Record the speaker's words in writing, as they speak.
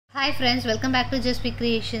Hi friends, welcome back to Jasvik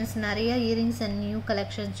Creations. நிறைய earrings and new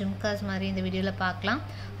collections jumkas மாதிரி இந்த வீடியோல பார்க்கலாம்.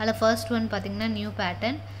 அதுல first one பாத்தீங்கன்னா new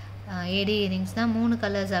pattern AD earrings தான். மூணு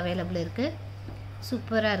கலர்ஸ் அவேலபிள் இருக்கு.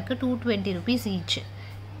 சூப்பரா இருக்கு. 220 rupees each.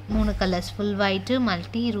 மூணு colours full white,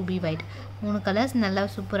 multi, ruby white. மூணு கலர்ஸ் நல்ல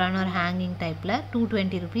சூப்பரான ஒரு hanging டைப்ல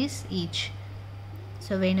 220 rupees each.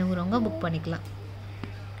 சோ வேணும்ங்கறவங்க புக் பண்ணிக்கலாம்.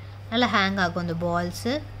 நல்ல ஹேங் ஆகும் அந்த balls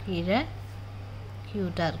கீழ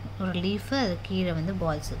cute ஒரு லீஃப் அது கீழ வந்து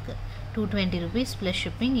balls இருக்கு 220 rupees plus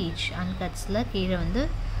shipping each uncutsல கீழ வந்து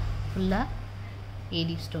ஃபுல்லா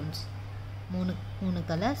AD stones மூணு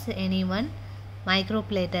கலர்ஸ் anyone மைக்ரோ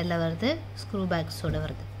பிளேட்டர்ல வருது ஸ்க்ரூ பேக்ஸோட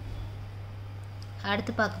வருது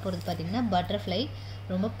அடுத்து பார்க்க போறது பாத்தீங்கன்னா பட்டர்ஃப்ளை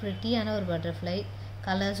ரொம்ப பிரிட்டியான ஒரு பட்டர்ஃப்ளை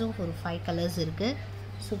கலர்ஸும் ஒரு 5 கலர்ஸ் இருக்கு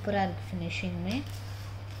சூப்பரா இருக்கு ஃபினிஷிங்மே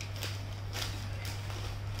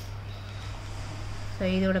So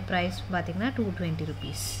இதோட price பாத்தீங்கன்னா 220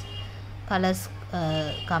 rupees கலர்ஸ்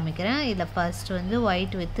காமிக்கிறேன் இதுல ஃபர்ஸ்ட் வந்து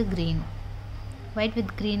white with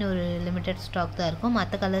green ஒரு லிமிட்டட் ஸ்டாக் தான் இருக்கும்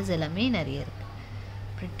மத்த கலர்ஸ் எல்லாமே நிறைய இருக்கு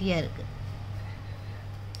பிரிட்டியா இருக்கு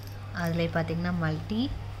அதுல பாத்தீங்கன்னா multi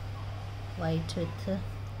white with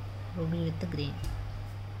ruby with green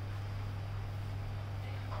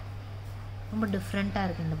ரொம்ப டிஃபரண்டா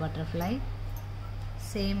இருக்கு இந்த பட்டர்ஃப்ளை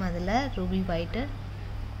சேம் அதுல ruby white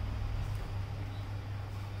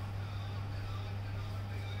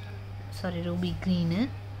ruby green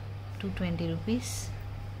 220 rupees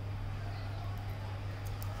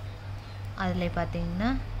அதுல பாத்தீங்கன்னா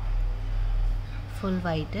full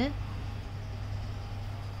white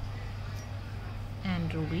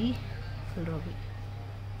and ruby full ruby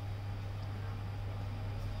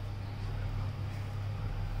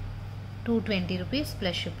 $220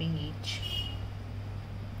 plus shipping each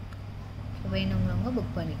வேணும்ங்கறவங்க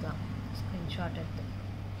book பண்ணிக்கலாம் ஸ்கிரீன்ஷாட் எடுத்து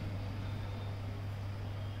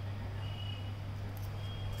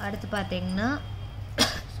அடுத்து பாத்தீங்கன்னா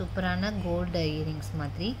சூப்பரான கோல்ட் இயரிங்ஸ்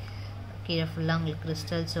மாதிரி கீழ ஃபுல்லா உங்களுக்கு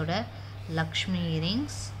கிறிஸ்டல்ஸோட லக்ஷ்மி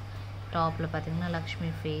இயரிங்ஸ் டாப்ல பாத்தீங்கன்னா லக்ஷ்மி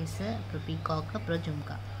ஃபேஸ் அப்புறம் பீகாக் அப்புறம்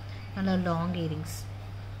ஜும்கா நல்ல long earrings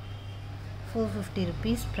 450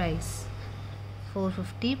 rupees price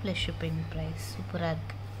 450 plus shipping price சூப்பரா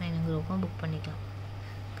இருக்கு வேணும்ங்கறவங்க புக் பண்ணிக்கலாம்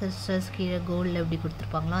கிறிஸ்டல்ஸ் கீழ கோல்ட்ல எப்படி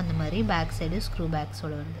கொடுத்திருப்பாங்களோ அந்த மாதிரி பேக் சைடு ஸ்க்ரூ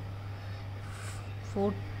பேக்ஸோட வந்து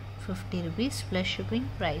 450 rupees plus shipping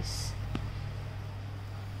price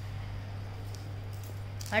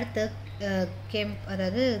அடுத்து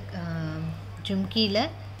அதாவது ஜும்கில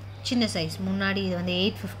சின்ன சைஸ் முன்னாடி இது வந்து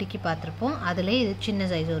 850 க்கு பாத்திருப்போம் அதுல இது சின்ன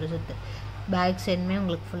சைஸ் ஒரு செட் பேக் சைடுமே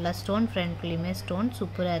உங்களுக்கு ஃபுல்லா ஸ்டோன் ஃப்ரண்ட்லயுமே ஸ்டோன்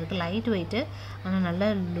சூப்பரா இருக்கு லைட் வெயிட் ஆனா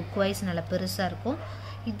நல்ல லுக் வைஸ் நல்ல பெருசா இருக்கும்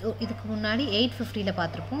இதுக்கு முன்னாடி 850 ல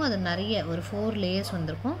பாத்திருப்போம் அது நிறைய ஒரு 4 லேயர்ஸ்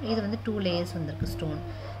வந்திருக்கும் இது வந்து 2 லேயர்ஸ் வந்திருக்கு ஸ்டோன்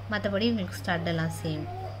மத்தபடி உங்களுக்கு ஸ்டட் எல்லாம் same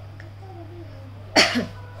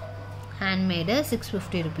handmade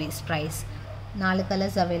 650 rupees price 4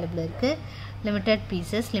 colors available இருக்கு limited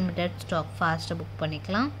pieces limited stock fast book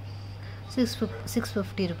பண்ணிக்கலாம்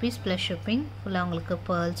 650 rupees plus shipping ஃபுல்லா உங்களுக்கு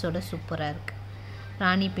pearls ஓட சூப்பரா இருக்கு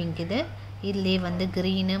ராணி பிங்க் இதுலயே வந்து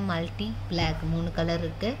green multi black மூணு கலர்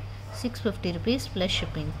இருக்கு 650 rupees plus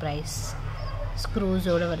shipping price screws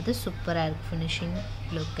ஓட வருது சூப்பரா இருக்கு finishing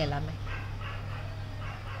look எல்லாமே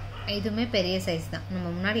இதுமே பெரிய சைஸ் தான் நம்ம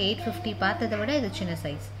முன்னாடி 850 பார்த்ததை விட இது சின்ன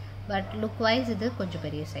சைஸ் பட் லுக் வைஸ் இது கொஞ்சம்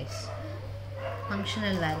பெரிய சைஸ்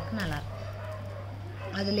ஃபங்க்ஷனல் வேர்க்கு நல்லா இருக்கும்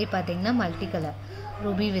அதுலயே பாத்தீங்கன்னா multi colour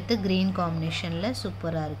Ruby with green காம்பினேஷன்ல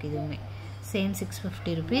சூப்பரா இருக்கு இதுமே same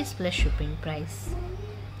 650 rupees plus shipping price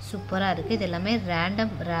சூப்பரா இருக்கு இது எல்லாமே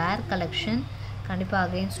ரேர் கலெக்ஷன் கண்டிப்பா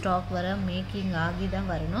அகைன் ஸ்டாக் வர மேக்கிங் ஆகி தான்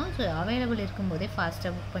வரணும் சோ அவேலபிள் இருக்கும்போதே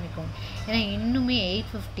ஃபாஸ்டா புக் பண்ணிக்கோங்க ஏன்னா இன்னுமே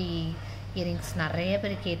 850 earrings நிறைய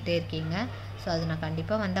பேர் கேட்டே இருக்கீங்க சோ அது நான்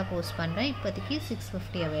கண்டிப்பா வந்தா போஸ்ட் பண்றேன் இப்போதைக்கு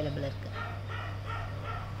 650 அவேலபிள் இருக்கு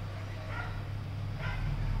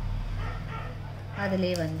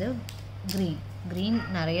அதுலயே வந்து green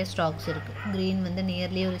நிறைய ஸ்டாக்ஸ் இருக்கு green வந்து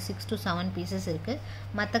nearly ஒரு 6 to 7 pieces இருக்கு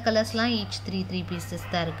மத்த கலர்ஸ்லாம் each 3 pieces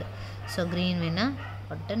தான் இருக்கு சோ green வேணா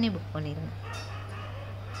உடனே புக் பண்ணிருங்க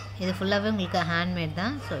இது ஃபுல்லாவே உங்களுக்கு ஹேண்ட்மேட்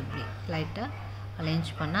தான் சோ இப்படி லைட்டா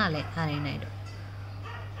அரேஞ்ச் பண்ணா அரேஞ்ச் ஆயிடும்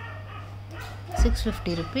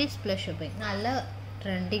 650 rupees plus shipping நல்ல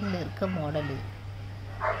ட்ரெண்டிங்ல இருக்க மாடல் இது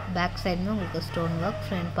பேக் சைடுமே உங்களுக்கு ஸ்டோன் வர்க்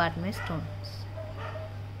ஃப்ரண்ட் பார்ட்மே ஸ்டோன்ஸ்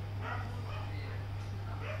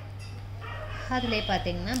அதுலயே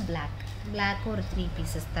பாத்தீங்கன்னா black ஒரு 3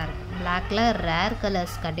 pieces தான் இருக்கு blackல ரேர்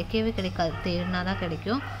கலர்ஸ் கிடைக்கவே கிடைக்காது தேடினா தான்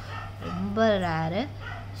கிடைக்கும் ரொம்ப ரேர்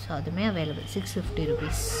சோ அதுமே available 650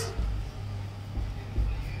 rupees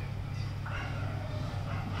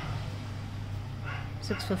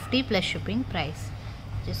 $650 plus shipping price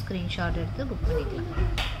just screenshot எடுத்து book பண்ணிக்கலாம்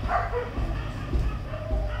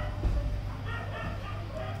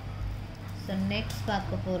ஸோ நெக்ஸ்ட்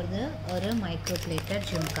பார்க்க போகிறது ஒரு மைக்ரோ பிளேட்டட்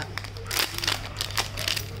ஜும்கா.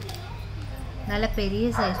 நல்ல பெரிய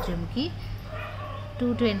சைஸ் ஜும்கி,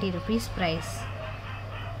 220 rupees ப்ரைஸ்.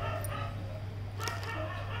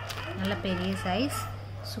 நல்ல பெரிய சைஸ்,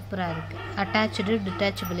 சூப்பராக இருக்குது. அட்டாச்சு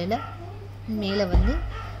டிட்டாச்சபிளில் மேலே வந்து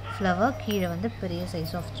ஃப்ளவர், கீழே வந்து பெரிய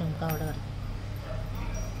சைஸ் ஆஃப் ஜும்காவோட வருது.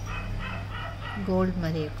 கோல்டு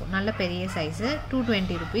மாதிரி இருக்கும். நல்ல பெரிய size,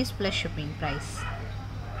 220 rupees plus shipping price.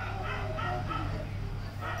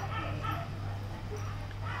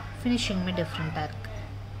 ஃபினிஷிங்குமே டிஃப்ரெண்ட்டாக இருக்குது.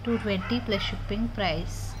 220 plus shipping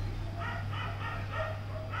price.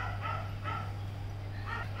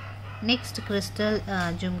 Next crystal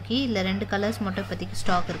jhumki. இல்லை 2 கலர்ஸ் மட்டும் இப்போதைக்கு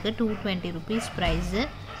ஸ்டாக் இருக்குது. 220 rupees ப்ரைஸு.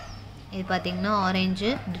 இது பார்த்திங்கன்னா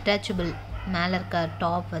ஆரஞ்சு டிட்டாச்சபிள், மேலே இருக்க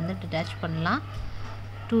டாப் வந்து டிட்டாச் பண்ணலாம்.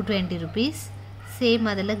 220 rupees.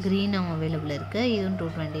 சேம் அதில் க்ரீனும் அவைலபிள் இருக்குது. இதுவும்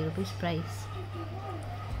 220 rupees price.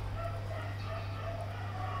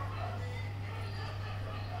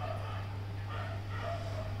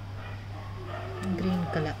 Green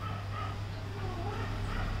colour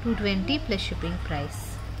 220 plus shipping price.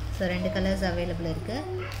 So 2 colours available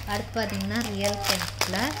இருக்குது. அடுத்து பார்த்திங்கன்னா ரியல்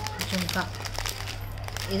கெம்பில் ஜும்கா.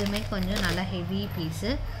 இதுவுமே கொஞ்சம் நல்லா ஹெவி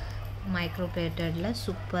பீஸு, மைக்ரோ பிளேட்டடில்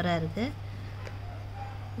சூப்பராக இருக்குது.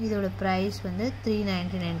 இதோட ப்ரைஸ் வந்து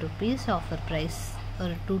 399 rupees ஆஃபர் ப்ரைஸ்.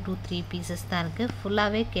 ஒரு 2 to 3 பீசஸ் தான் இருக்குது.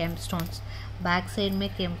 ஃபுல்லாகவே கெம்ப் ஸ்டோன்ஸ். பேக் சைடுமே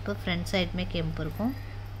கெம்ப்பு, ஃப்ரண்ட் சைடுமே கெம்ப் இருக்கும்.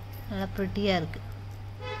 நல்லா ப்ரிட்டியாக இருக்குது.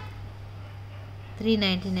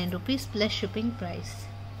 399 rupees plus shipping price.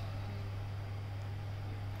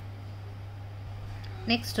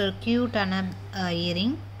 Next ஒரு க்யூட்டான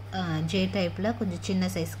இயரிங், ஜே டைப்பில் கொஞ்சம் சின்ன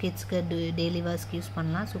சைஸ், கிட்ஸ்க்கு டெய்லி வாஸ்க்கு யூஸ்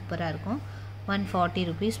பண்ணலாம். சூப்பராக இருக்கும். 140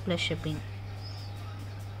 rupees plus shipping.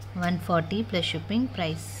 140 plus shipping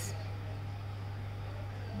price.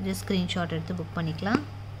 Just screenshot எடுத்து புக் பண்ணிக்கலாம்.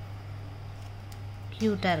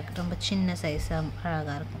 க்யூட்டாக இருக்குது. ரொம்ப சின்ன சைஸாக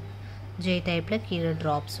அழகாக இருக்கும். ஜே டைப்பில் கீழே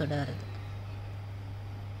ட்ராப்ஸோடு வருது.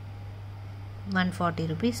 140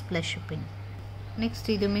 rupees ப்ளஸ் ஷிப்பிங். நெக்ஸ்ட்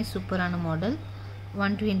இதுவுமே சூப்பரான model.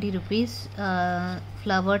 120 rupees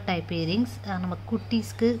flower type earrings. நம்ம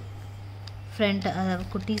குட்டீஸ்க்கு ஃப்ரண்ட், அதாவது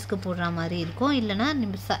குட்டீஸ்க்கு போடுற மாதிரி இருக்கும். இல்லைனா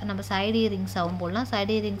நம்ம சைடு இயரிங்ஸாகவும் போடலாம்.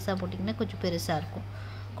 சைடு இயரிங்ஸாக போட்டிங்கன்னா கொஞ்சம் பெருசாக இருக்கும்.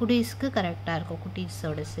 குட்டீஸ்க்கு கரெக்டாக இருக்கும்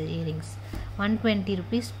குட்டீஸோட இயரிங்ஸ். 120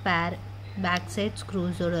 rupees பேர். பேக் சைட்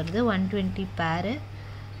ஸ்க்ரூஸோடு வருது. 120 பேரு.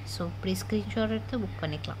 ஸோ இப்படி ஸ்க்ரீன்ஷாட் எடுத்து புக்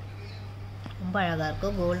பண்ணிக்கலாம். ரொம்ப அழகாக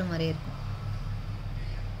இருக்கும். கோல்டு மாதிரி இருக்கும்.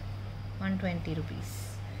 120 rupees.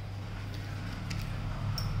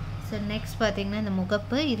 ஸோ நெக்ஸ்ட் பார்த்திங்கன்னா இந்த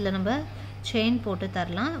முகப்பு. இதில் நம்ம செயின் போட்டு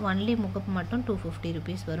தரலாம். ஒன்லி முகப்பு மட்டும் 250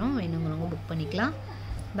 rupees வரும். வேணுங்கிறவங்க புக் பண்ணிக்கலாம்.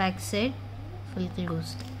 Back side full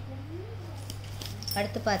close.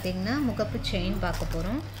 அடுத்து பார்த்திங்கன்னா முகப்பு செயின் பார்க்க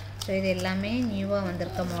போகிறோம். ஸோ இது எல்லாமே நியூவாக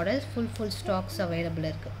வந்திருக்க மாடல்ஸ். ஃபுல் ஸ்டாக்ஸ் அவைலபிள்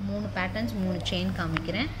இருக்குது. 3 பேட்டர்ன்ஸ் 3 செயின்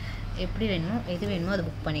காமிக்கிறேன். எப்படி வேணுமோ எது வேணுமோ அதை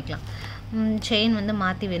புக் பண்ணிக்கலாம். செயின் வந்து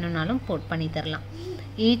மாற்றி வேணும்னாலும் பண்ணி தரலாம்.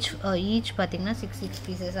 ஈச் பார்த்திங்கன்னா 6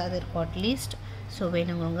 பீசஸ் அது இருக்கும் அட்லீஸ்ட். ஸோ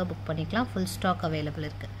வேணுங்கிறவங்க புக் பண்ணிக்கலாம். ஃபுல் ஸ்டாக் அவைலபிள்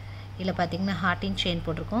இருக்குது. இதில் பார்த்திங்கன்னா ஹார்ட்டின் செயின்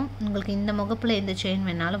போட்டிருக்கோம். உங்களுக்கு இந்த முகப்பில் எந்த செயின்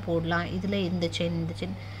வேணாலும் போடலாம். இதில் இந்த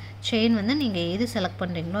செயின் வந்து நீங்கள் எது செலக்ட்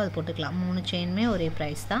பண்ணுறீங்களோ அது போட்டுக்கலாம். 3 செயினுமே ஒரே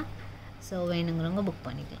ப்ரைஸ் தான். ஸோ வேணுங்கிறவங்க புக்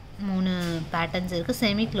பண்ணிக்கலாம். 3 பேட்டர்ன்ஸ் இருக்குது.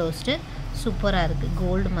 செமி க்ளோஸ்டு, சூப்பராக இருக்குது.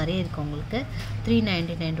 கோல்டு மாதிரியே இருக்குது உங்களுக்கு.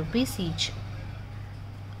 399 rupees ஈச்.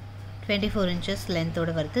 24 inches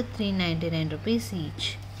லென்த்தோடு வருது. 399 rupees each.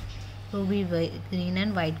 Ruby green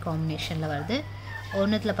and white காம்பினேஷனில் வருது.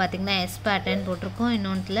 ஒன்றுத்தில் பார்த்திங்கன்னா எஸ் பேட்டர்ன் போட்டிருக்கோம்.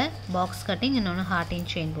 இன்னொன்றுத்தில் பாக்ஸ் கட்டிங், இன்னொன்று ஹார்ட்டின்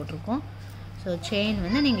செயின் போட்டிருக்கோம். ஸோ செயின்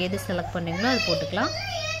வந்து நீங்கள் எது செலக்ட் பண்ணுறீங்களோ அது போட்டுக்கலாம்.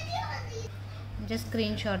 ஜஸ்ட்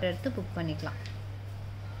ஸ்க்ரீன்ஷாட் எடுத்து புக் பண்ணிக்கலாம்.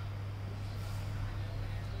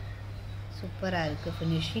 சூப்பராக இருக்குது.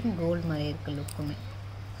 ஃபினிஷிங் கோல்டு மாதிரி இருக்குது லுக்குமே.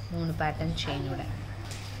 3 பேட்டர்ன் செயினோட.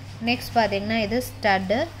 நெக்ஸ்ட் பார்த்திங்கன்னா இது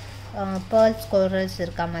ஸ்டட்டு பேர்ல்ஸ் கோரல்ஸ்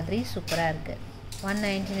இருக்க மாதிரி சூப்பராக இருக்குது.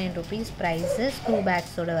 199 rupees ப்ரைஸு. ஸ்க்ரூ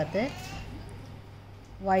பேக்ஸோடு வருது.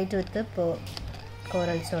 White with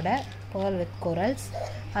கோரல்ஸோட, pearl with corals.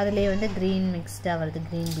 அதுலேயே வந்து க்ரீன் மிக்ஸ்டாக வருது.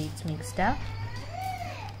 Green beads மிக்ஸ்டாக.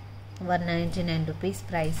 199 rupees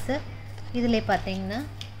price. இதில் பார்த்தீங்கன்னா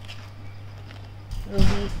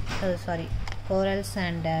Ruby corals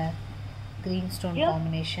and green stone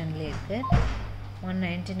காம்பினேஷன்லேயே இருக்குது.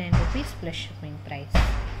 199 rupees plus shipping price.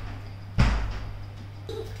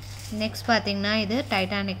 Next பார்த்திங்கன்னா இது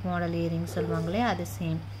டைட்டானிக் மாடல் இயரிங் சொல்லுவாங்களே, அது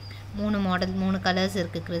சேம். 3 கலர்ஸ்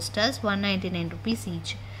இருக்குது crystals. 199 rupees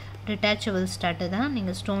each. Detachable stud தான்.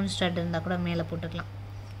 நீங்கள் ஸ்டோன் ஸ்டட் இருந்தால் கூட மேலே போட்டுக்கலாம்.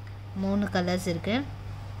 3 கலர்ஸ் இருக்குது.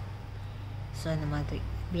 ஸோ இந்த மாதிரி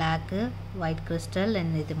பிளாக்கு, ஒயிட் கிறிஸ்டல்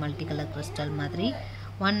அண்ட் இது மல்டி கலர் கிறிஸ்டல் மாதிரி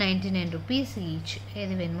 199 rupees each.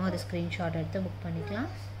 எது வேணுமோ ஒரு ஸ்க்ரீன்ஷாட் எடுத்து புக் பண்ணிக்கலாம்.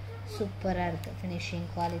 சூப்பராக இருக்குது ஃபினிஷிங்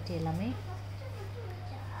குவாலிட்டி எல்லாமே.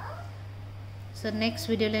 ஸோ நெக்ஸ்ட்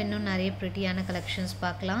வீடியோவில் இன்னும் நிறைய ப்ரிட்டியான கலெக்ஷன்ஸ்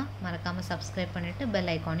பார்க்கலாம். மறக்காமல் சப்ஸ்கிரைப் பண்ணிவிட்டு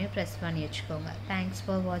பெல் ஐக்கானையும் ப்ரெஸ் பண்ணி வச்சுக்கோங்க. தேங்க்ஸ்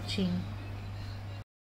ஃபார் வாட்சிங்.